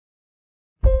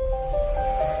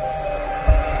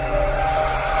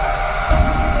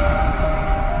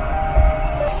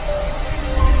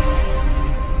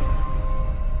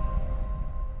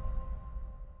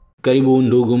Karibu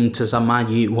ndugu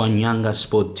mtazamaji wa Nyanga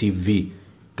Sport TV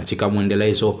katika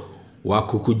mwendelezo wa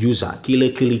kukujuza kile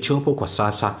kilichopo kwa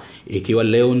sasa, ikiwa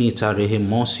leo ni tarehe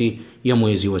mosi ya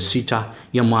mwezi wa 6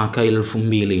 ya mwaka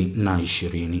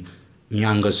 2020.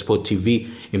 Nyanga Sport TV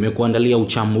imekuandalia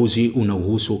uchambuzi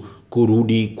unaohusu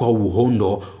kurudi kwa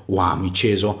Uhondo wa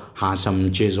michezo, hasa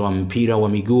mchezo wa mpira wa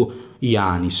miguu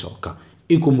yaani soka.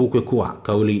 Ikumbukwe kuwa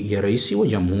kauli ya Rais wa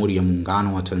Jamhuri ya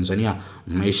Muungano wa Tanzania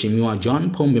Mheshimiwa John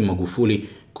Pombe Magufuli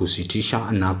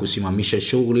kusitisha na kusimamisha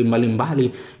shughuli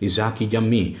mbalimbali za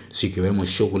kijamii zikiwemo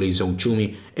shughuli za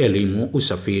uchumi, elimu,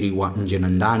 usafiri wa nje na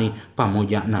ndani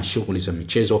pamoja na shughuli za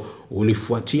michezo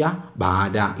ulifuatia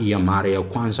baada ya mara ya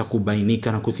kwanza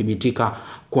kubainika na kuthibitika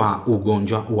kwa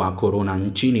ugonjwa wa corona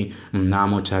nchini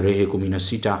mnamo tarehe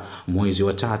 16 mwezi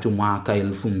wa 3 mwaka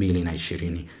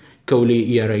 2020.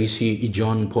 Kauli ya Rais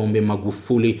John Pombe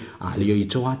Magufuli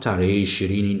aliyoitoa tarehe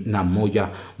 21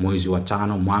 mwezi wa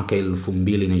 5 mwaka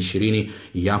 2020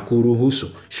 ya kuruhusu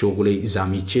shughuli za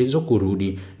michezo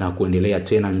kurudi na kuendelea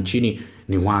tena nchini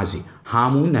ni wazi.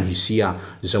 Hamu na hisia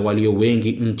za walio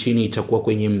wengi nchini itakuwa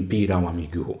kwenye mpira wa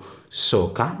miguu.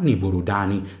 Soka ni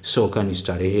burudani, soka ni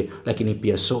starehe, lakini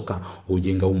pia soka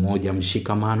hujenga umoja,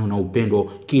 mshikamano na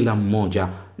upendo. Kila mmoja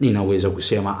ninaweza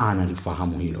kusema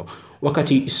analifahamu hilo.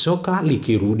 Wakati soka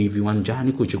likirudi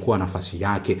viwanjani kuchukua nafasi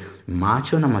yake,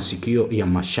 macho na masikio ya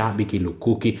mashabiki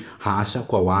lukuki, hasa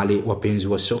kwa wale wapenzi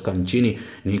wa soka nchini,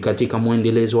 ni katika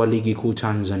mwendelezo wa ligi kuu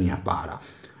Tanzania bara.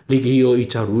 Ligi hiyo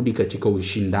itarudi katika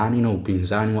ushindani na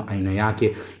upinzani wa aina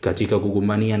yake katika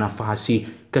kugombania nafasi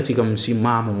katika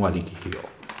msimamo wa ligi hiyo.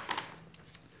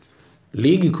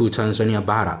 Ligi kuu Tanzania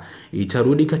bara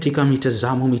itarudi katika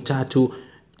mitazamo mitatu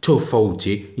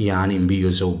tofauti, yaani mbio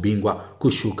za ubingwa,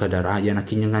 kushuka daraja na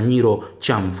kinyang'anyiro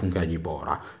cha mfungaji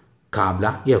bora.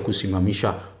 Kabla ya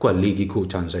kusimamisha kwa ligi kuu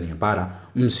Tanzania bara,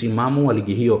 msimamo wa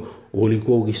ligi hiyo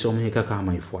ulikuwa ukisomeka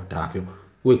kama ifuatavyo: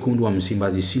 Wekundu wa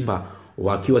Msimbazi Simba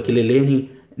wakiwa kileleni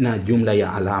na jumla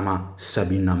ya alama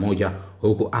 71,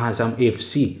 huku Azam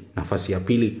FC nafasi ya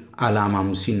pili alama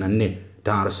 54,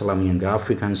 Dar es Salaam Young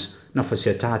Africans nafasi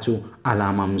ya 3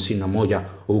 alama 51,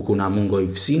 huku Namungo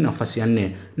FC nafasi ya 4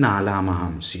 na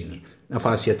alama 50.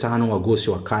 Nafasi ya 5 Wagosi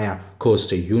wa Kaya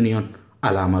Coastal Union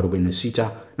alama 46,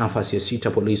 nafasi ya 6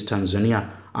 Police Tanzania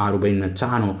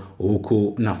 45,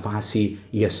 huku nafasi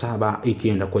ya 7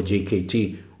 ikienda kwa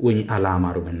JKT wenye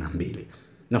alama 42.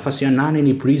 Nafasi ya 8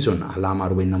 ni Prison alama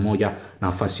 41,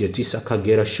 nafasi ya 9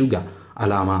 Kagera Sugar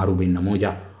alama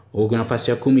 41, huku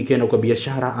nafasi ya 10 ikienda kwa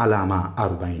Biashara alama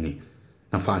 40.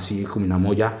 Nafasi ya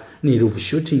 11 ni Ruvu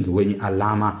Shooting wenye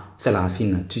alama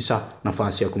 39,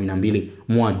 nafasi ya 12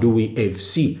 Mwadui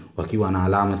FC wakiwa na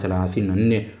alama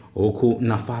 34, huku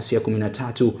nafasi ya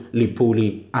 13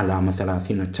 Lipuli alama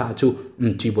 33,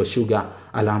 Mtibwa Sugar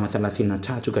alama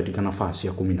 33 katika nafasi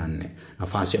ya 14.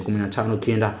 Nafasi ya 15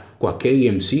 ikienda kwa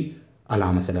KMC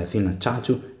alama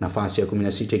 33, nafasi ya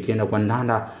 16 ikienda kwa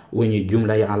Ndanda wenye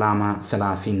jumla ya alama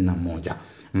 31.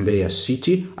 Mbeya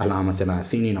City alama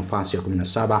 30, nafasi ya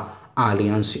 17,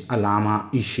 Alliance alama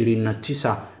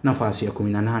 29, nafasi ya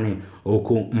 18,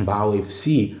 huku Mbao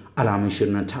FC alama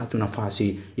 23,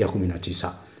 nafasi ya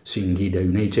 19. Singida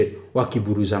United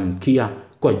wakiburuza mkia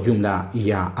kwa jumla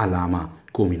ya alama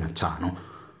 15.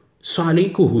 Swali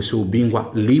kuhusu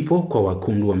ubingwa lipo kwa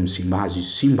Wekundu wa Msimbazi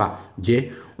Simba.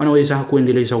 Je, wanaweza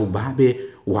kuendeleza ubabe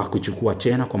wa kuchukua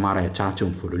tena kwa mara ya 3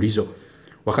 mfululizo?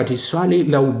 Wakati swali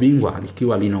la ubingwa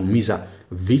likiwa linaumiza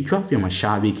vichwa vya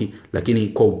mashabiki, lakini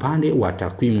kwa upande wa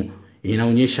takwimu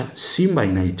inaonyesha Simba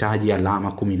inahitaji alama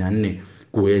 14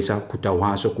 kuweza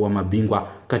kutawazwa kuwa mabingwa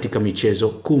katika michezo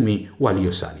 10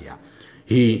 waliosalia.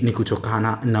 Hii ni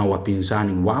kutokana na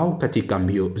wapinzani wao katika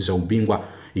mbio za ubingwa,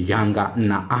 Yanga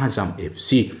na Azam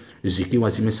FC zikiwa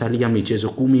zimesalia michezo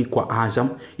 10, kwa Azam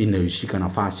inayoshika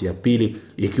nafasi ya pili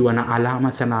ikiwa na alama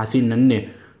 34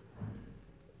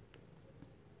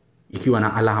 ikiwa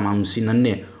na alama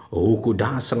 54, huku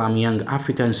Dar es Salaam Young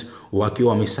Africans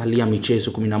wakiwa wamesalia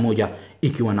michezo 11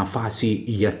 ikiwa nafasi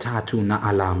ya 3 na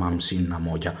alama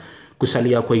 51.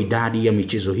 Kusalia kwa idadi ya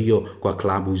michezo hiyo kwa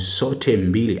klabu zote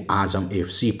mbili, Azam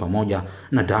FC pamoja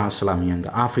na Dar es Salaam Young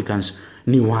Africans,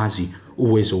 ni wazi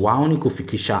uwezo wao ni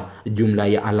kufikisha jumla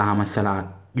ya alama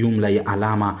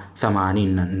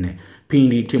 84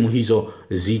 pindi timu hizo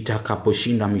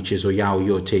zitakaposhinda michezo yao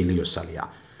yote iliyosalia.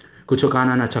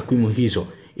 Kutokana na takwimu hizo,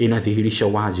 inadhihirisha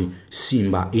wazi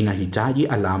Simba inahitaji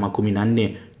alama 14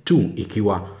 tu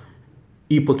ikiwa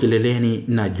ipo kileleni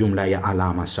na jumla ya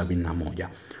alama 71.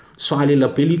 Swali la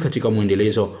pili katika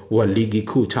mwendelezo wa ligi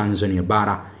kuu Tanzania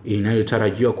bara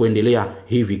inayotarajiwa kuendelea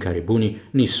hivi karibuni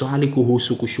ni swali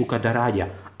kuhusu kushuka daraja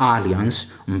Alliance,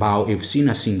 Mbao FC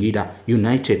na Singida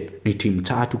United ni timu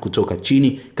tatu kutoka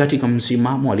chini katika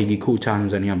msimamo wa ligi kuu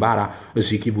Tanzania bara,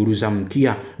 zikiburuza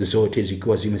mkia, zote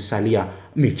zikiwa zimesalia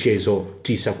michezo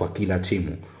 9 kwa kila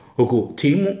timu. Huku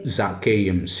timu za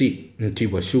KMC,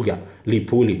 Mtibwa Sugar,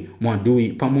 Lipuli, Mwadui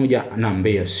pamoja na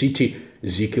Mbeya City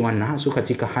zikiwa nazo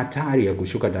katika hatari ya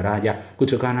kushuka daraja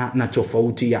kutokana na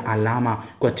tofauti ya alama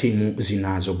kwa timu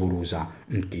zinazoburuza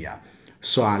mkia.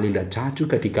 Swali la tatu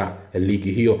katika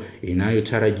ligi hiyo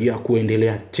inayotarajia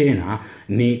kuendelea tena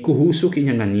ni kuhusu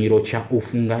kinyang'anyiro cha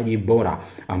ufungaji bora,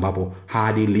 ambapo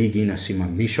hadi ligi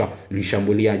inasimamishwa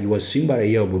mshambuliaji wa Simba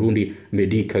raia wa Burundi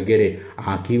Medi Kagere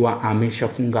akiwa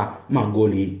ameshafunga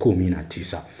magoli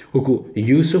 19, huku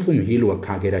Yusuf Mhilu wa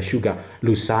Kagera Sugar,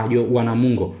 Lusajo wa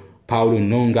Namungo, Paulo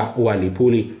Nonga wa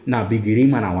Lipuli na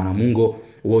Bigirima na Wanamungo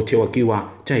wote wakiwa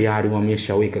tayari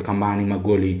wameshaweka kambani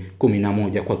magoli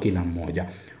 11 kwa kila mmoja.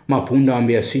 Mapunda wa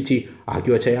Mbeya City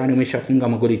akiwa tayari ameshafunga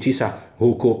magoli 9,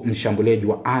 huko mshambuliaji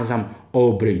wa Azam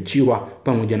Aubrey Chirwa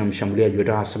pamoja na mshambuliaji wa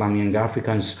Dar es Salaam Young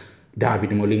Africans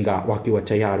David Molinga wakiwa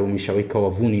tayari wameshaweka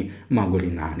wavuni magoli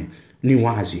 8. Ni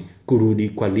wazi kurudi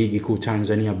kwa ligi kuu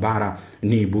Tanzania bara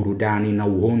ni burudani na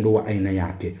uhondo wa aina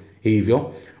yake.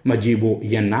 Hivyo majibu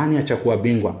ya nani atakuwa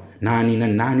bingwa, nani na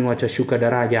nani watashuka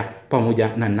daraja,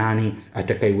 pamoja na nani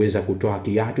atakayeweza kutoa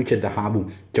kiatu cha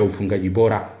dhahabu cha ufungaji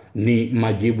bora ni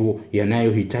majibu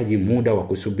yanayohitaji muda wa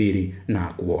kusubiri na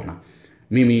kuona.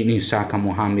 Mimi ni Saka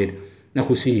Mohamed, na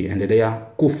kusihi endelea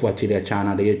kufuatilia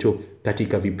channel yetu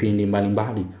katika vipindi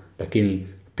mbalimbali, lakini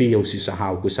pia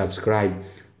usisahau kusubscribe,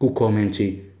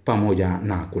 kucomment pamoja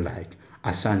na kulike.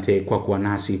 Asante kwa kuwa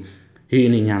nasi. Hii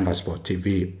ni Nyanga Sport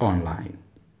TV Online.